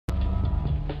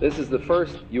This is the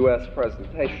first U.S.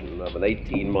 presentation of an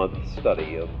 18-month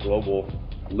study of global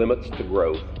limits to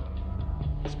growth,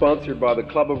 sponsored by the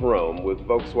Club of Rome with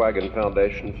Volkswagen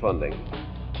Foundation funding,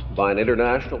 by an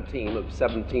international team of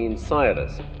 17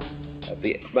 scientists at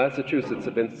the Massachusetts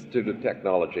Institute of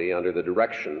Technology under the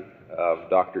direction of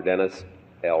Dr. Dennis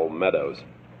L. Meadows.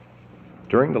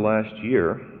 During the last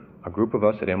year, a group of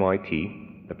us at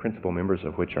MIT, the principal members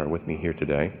of which are with me here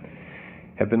today,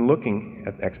 have been looking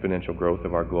at exponential growth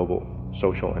of our global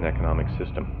social and economic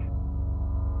system.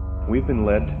 We've been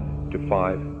led to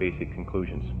 5 basic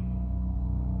conclusions.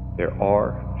 There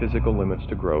are physical limits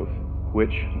to growth,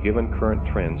 which, given current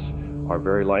trends, are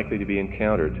very likely to be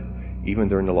encountered even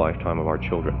during the lifetime of our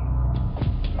children.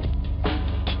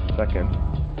 Second,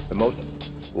 the most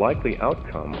likely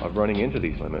outcome of running into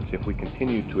these limits, if we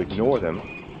continue to ignore them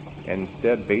and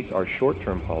instead base our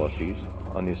short-term policies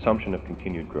on the assumption of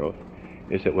continued growth,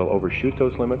 is that we'll overshoot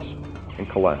those limits and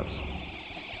collapse.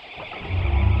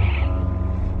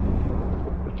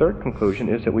 The third conclusion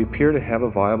is that we appear to have a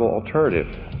viable alternative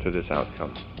to this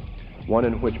outcome, one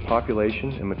in which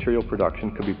population and material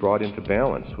production could be brought into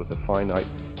balance with the finite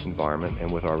environment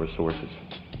and with our resources.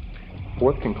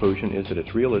 Fourth conclusion is that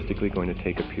it's realistically going to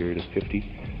take a period of 50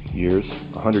 years,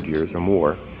 100 years or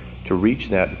more to reach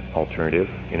that alternative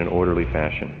in an orderly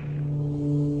fashion.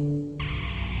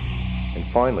 And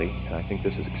finally, and I think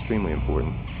this is extremely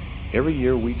important, every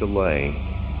year we delay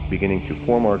beginning to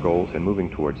form our goals and moving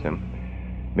towards them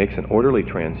makes an orderly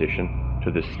transition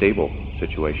to this stable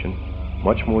situation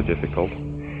much more difficult,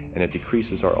 and it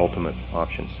decreases our ultimate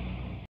options.